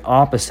very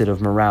opposite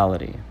of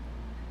morality,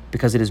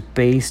 because it is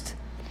based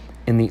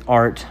in the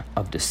art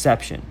of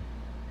deception,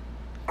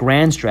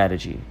 grand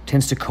strategy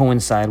tends to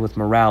coincide with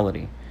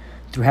morality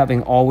through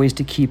having always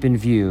to keep in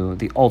view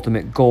the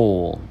ultimate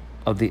goal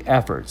of the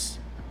efforts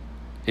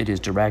it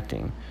is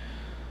directing.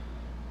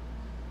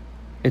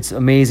 It's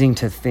amazing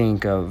to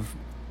think of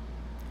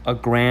a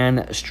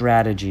grand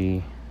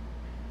strategy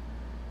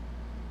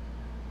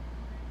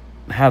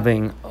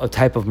having a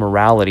type of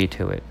morality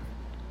to it.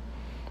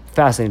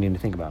 Fascinating to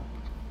think about.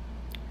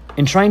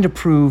 In trying to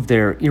prove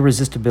their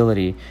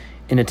irresistibility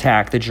in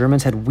attack, the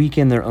Germans had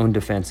weakened their own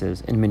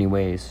defenses in many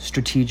ways,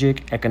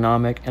 strategic,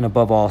 economic, and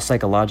above all,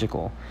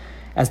 psychological.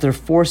 As their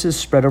forces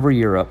spread over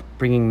Europe,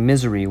 bringing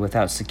misery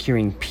without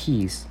securing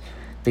peace,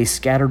 they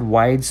scattered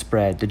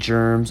widespread the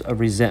germs of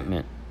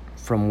resentment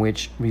from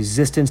which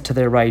resistance to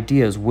their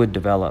ideas would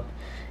develop.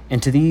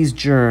 And to these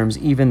germs,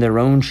 even their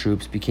own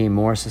troops became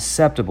more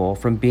susceptible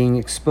from being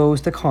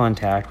exposed to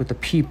contact with the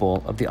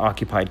people of the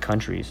occupied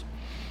countries,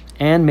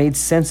 and made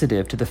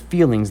sensitive to the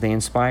feelings they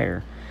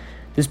inspire.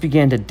 This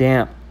began to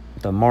damp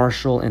the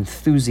martial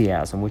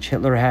enthusiasm which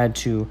Hitler had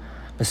to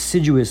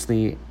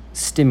assiduously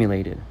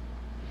stimulated,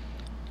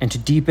 and to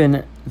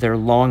deepen their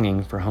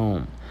longing for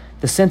home.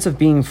 The sense of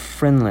being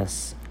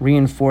friendless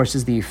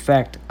reinforces the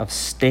effect of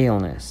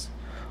staleness,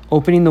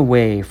 opening the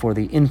way for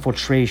the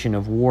infiltration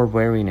of war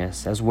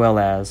weariness as well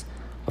as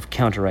of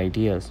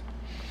counter-ideas.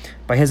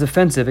 By his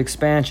offensive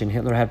expansion,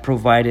 Hitler had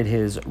provided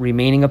his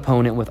remaining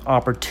opponent with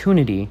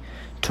opportunity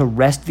to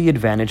wrest the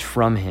advantage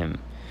from him.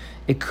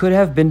 It could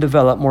have been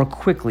developed more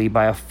quickly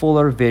by a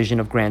fuller vision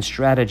of grand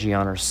strategy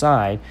on her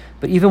side,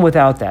 but even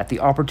without that, the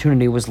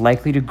opportunity was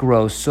likely to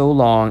grow so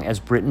long as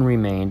Britain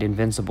remained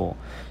invincible.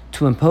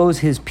 To impose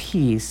his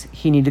peace,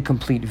 he needed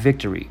complete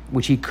victory,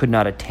 which he could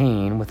not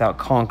attain without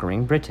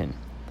conquering Britain.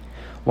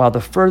 While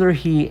the further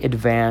he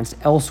advanced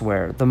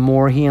elsewhere, the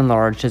more he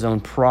enlarged his own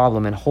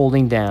problem in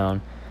holding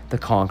down the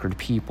conquered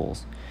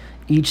peoples.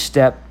 Each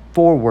step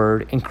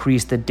forward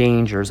increased the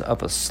dangers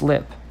of a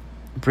slip.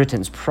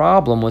 Britain's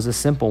problem was a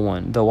simple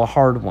one, though a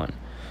hard one.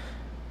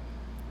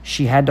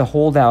 She had to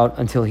hold out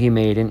until he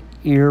made an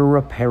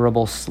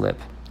irreparable slip,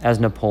 as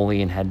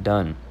Napoleon had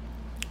done.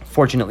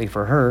 Fortunately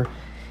for her,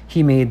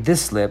 he made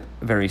this slip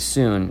very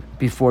soon,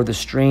 before the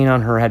strain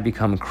on her had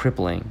become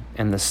crippling,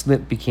 and the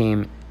slip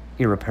became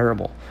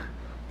irreparable.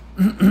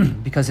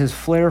 Because his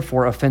flair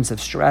for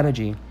offensive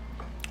strategy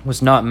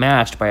was not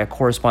matched by a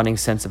corresponding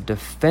sense of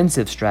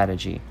defensive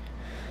strategy.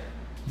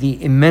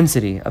 The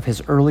immensity of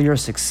his earlier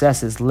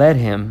successes led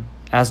him,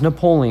 as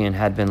Napoleon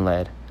had been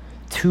led,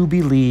 to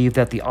believe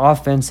that the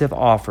offensive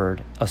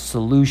offered a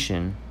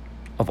solution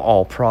of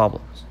all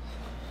problems.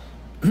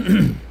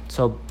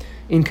 So,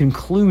 in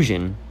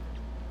conclusion,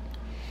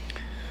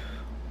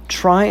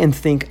 try and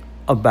think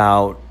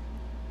about,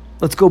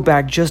 let's go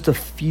back just a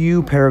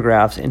few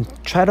paragraphs and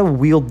try to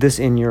wield this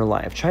in your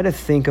life. Try to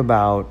think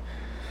about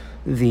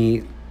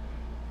the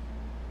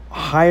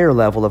higher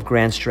level of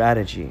grand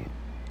strategy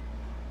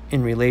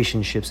in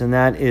relationships, and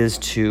that is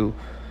to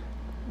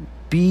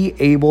be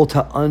able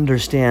to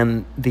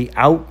understand the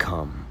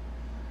outcome,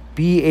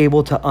 be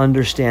able to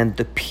understand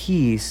the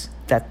peace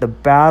that the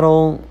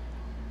battle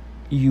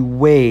you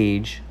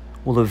wage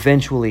will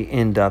eventually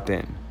end up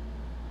in.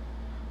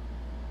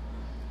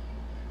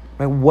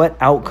 Right? What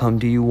outcome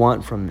do you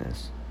want from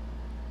this?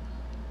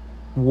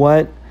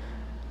 What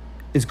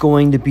is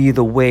going to be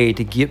the way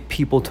to get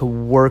people to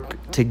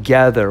work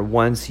together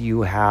once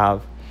you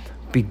have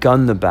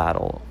begun the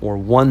battle, or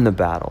won the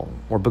battle,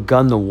 or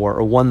begun the war,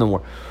 or won the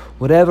war?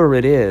 Whatever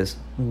it is,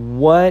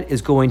 what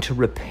is going to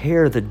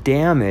repair the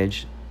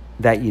damage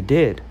that you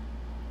did?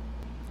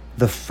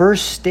 the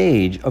first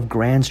stage of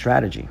grand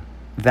strategy,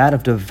 that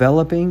of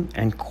developing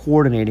and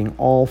coordinating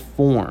all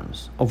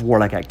forms of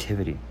warlike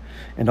activity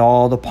and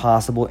all the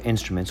possible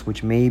instruments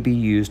which may be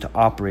used to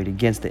operate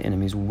against the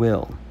enemy's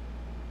will.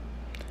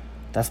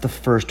 That's the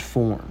first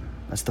form.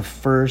 That's the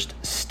first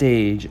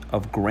stage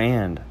of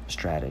grand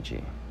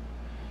strategy.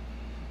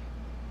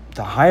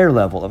 The higher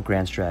level of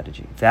grand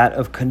strategy, that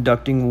of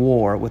conducting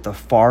war with a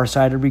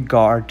far-sighted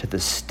regard to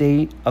the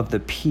state of the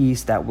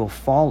peace that will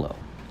follow.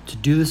 To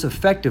do this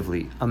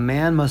effectively, a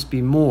man must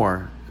be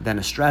more than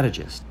a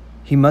strategist.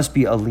 He must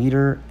be a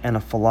leader and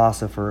a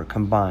philosopher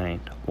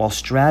combined, while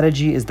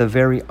strategy is the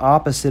very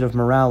opposite of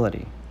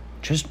morality.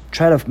 Just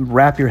try to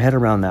wrap your head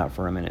around that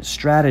for a minute.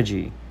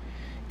 Strategy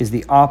is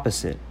the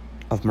opposite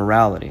of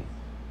morality,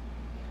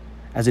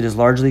 as it is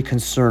largely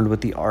concerned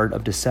with the art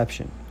of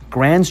deception.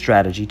 Grand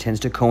strategy tends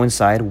to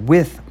coincide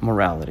with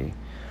morality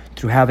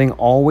through having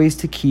always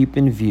to keep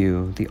in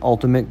view the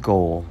ultimate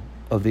goal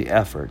of the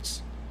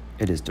efforts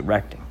it is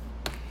directing.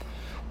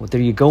 Well,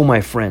 there you go,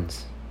 my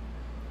friends.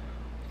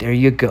 There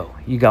you go.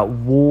 You got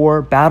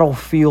war,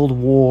 battlefield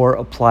war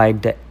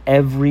applied to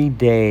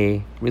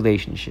everyday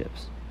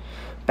relationships.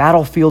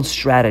 Battlefield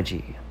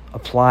strategy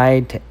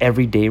applied to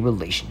everyday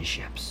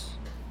relationships.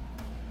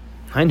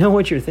 I know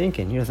what you're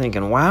thinking. You're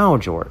thinking, wow,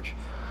 George,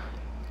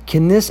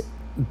 can this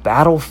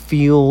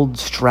battlefield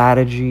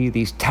strategy,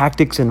 these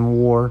tactics in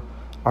war,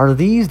 are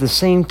these the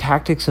same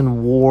tactics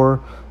in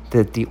war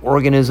that the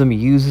organism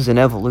uses in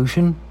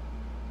evolution?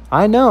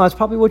 I know, that's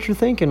probably what you're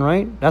thinking,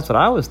 right? That's what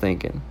I was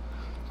thinking.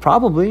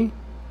 Probably.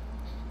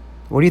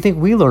 Where do you think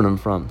we learn them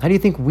from? How do you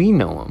think we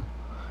know them?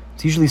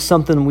 It's usually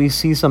something we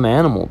see some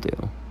animal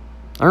do.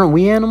 Aren't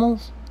we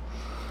animals?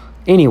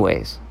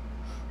 Anyways,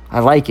 I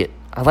like it.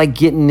 I like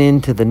getting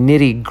into the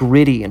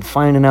nitty-gritty and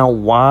finding out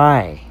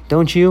why.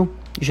 Don't you?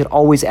 You should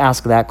always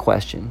ask that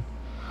question.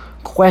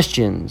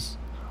 Questions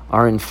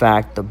are, in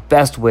fact, the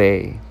best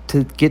way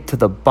to get to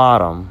the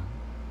bottom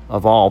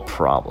of all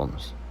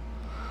problems.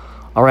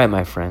 All right,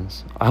 my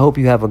friends. I hope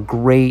you have a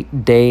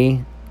great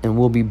day, and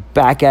we'll be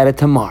back at it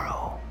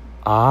tomorrow.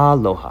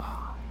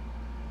 Aloha.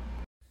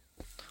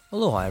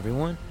 Aloha,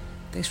 everyone.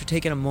 Thanks for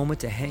taking a moment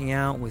to hang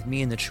out with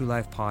me in the True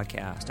Life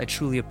Podcast. I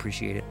truly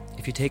appreciate it.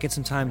 If you're taking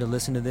some time to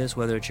listen to this,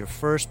 whether it's your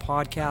first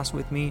podcast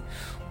with me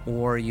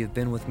or you've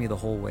been with me the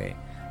whole way,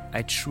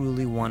 I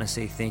truly want to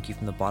say thank you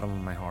from the bottom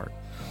of my heart.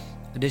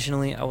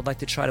 Additionally, I would like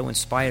to try to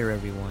inspire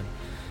everyone.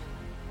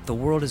 The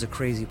world is a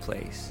crazy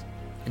place,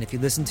 and if you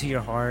listen to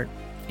your heart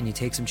and you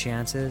take some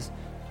chances,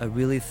 I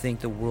really think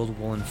the world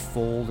will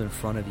unfold in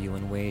front of you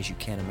in ways you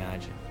can't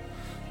imagine.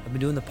 I've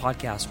been doing the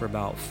podcast for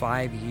about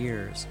 5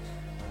 years.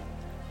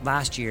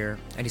 Last year,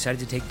 I decided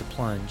to take the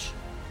plunge.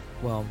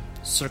 Well,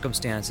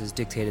 circumstances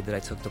dictated that I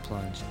took the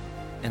plunge,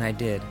 and I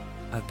did.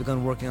 I've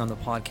begun working on the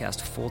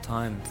podcast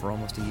full-time for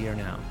almost a year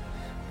now,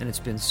 and it's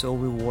been so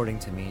rewarding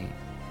to me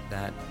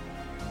that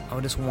I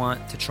just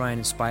want to try and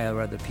inspire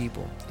other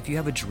people. If you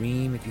have a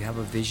dream, if you have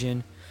a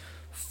vision,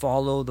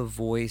 follow the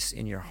voice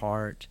in your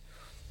heart,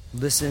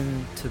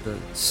 listen to the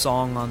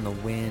song on the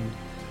wind,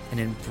 and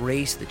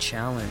embrace the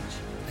challenge.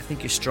 I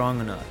think you're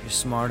strong enough, you're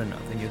smart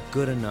enough, and you're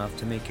good enough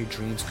to make your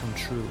dreams come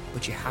true,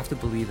 but you have to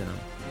believe in them.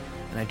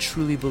 And I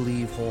truly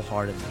believe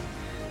wholeheartedly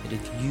that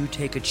if you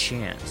take a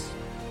chance,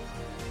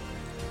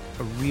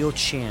 a real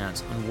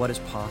chance on what is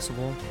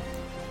possible,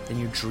 then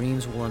your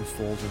dreams will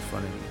unfold in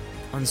front of you.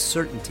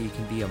 Uncertainty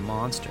can be a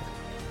monster.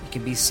 It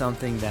can be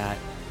something that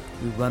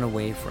we run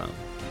away from.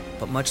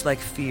 But much like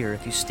fear,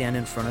 if you stand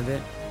in front of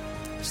it,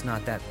 it's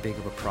not that big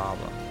of a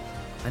problem.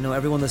 I know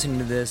everyone listening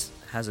to this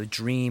has a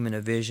dream and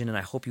a vision, and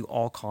I hope you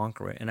all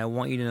conquer it. And I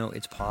want you to know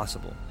it's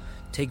possible.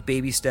 Take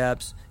baby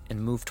steps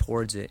and move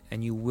towards it,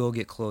 and you will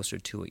get closer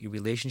to it. Your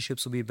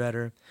relationships will be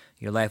better.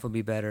 Your life will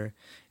be better.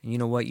 And you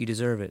know what? You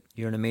deserve it.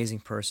 You're an amazing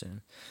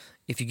person.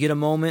 If you get a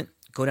moment,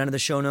 go down to the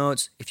show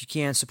notes. If you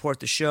can, support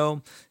the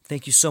show.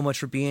 Thank you so much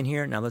for being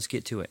here. Now let's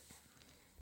get to it.